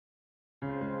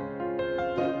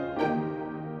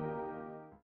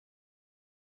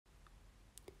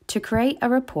To create a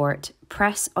report,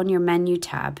 press on your menu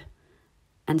tab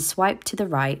and swipe to the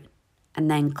right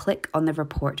and then click on the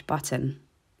report button.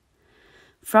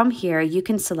 From here, you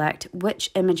can select which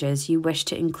images you wish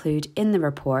to include in the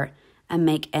report and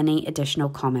make any additional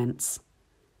comments.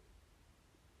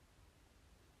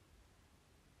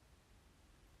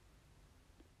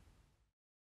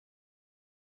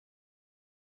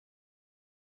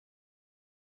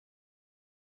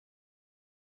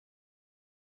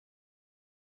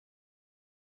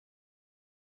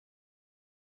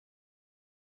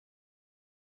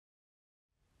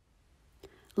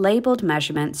 Labelled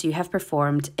measurements you have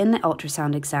performed in the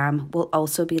ultrasound exam will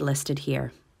also be listed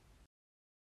here.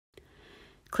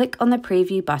 Click on the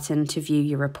Preview button to view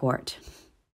your report.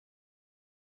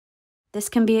 This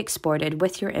can be exported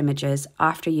with your images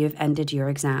after you have ended your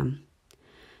exam.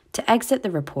 To exit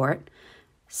the report,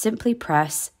 simply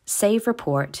press Save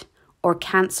Report or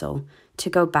Cancel to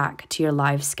go back to your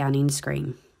live scanning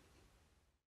screen.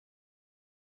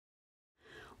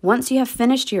 Once you have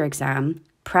finished your exam,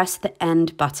 press the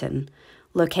End button,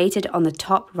 located on the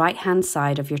top right-hand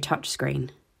side of your touchscreen.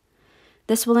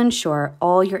 This will ensure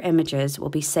all your images will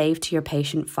be saved to your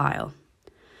patient file.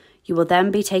 You will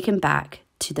then be taken back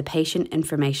to the patient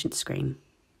information screen.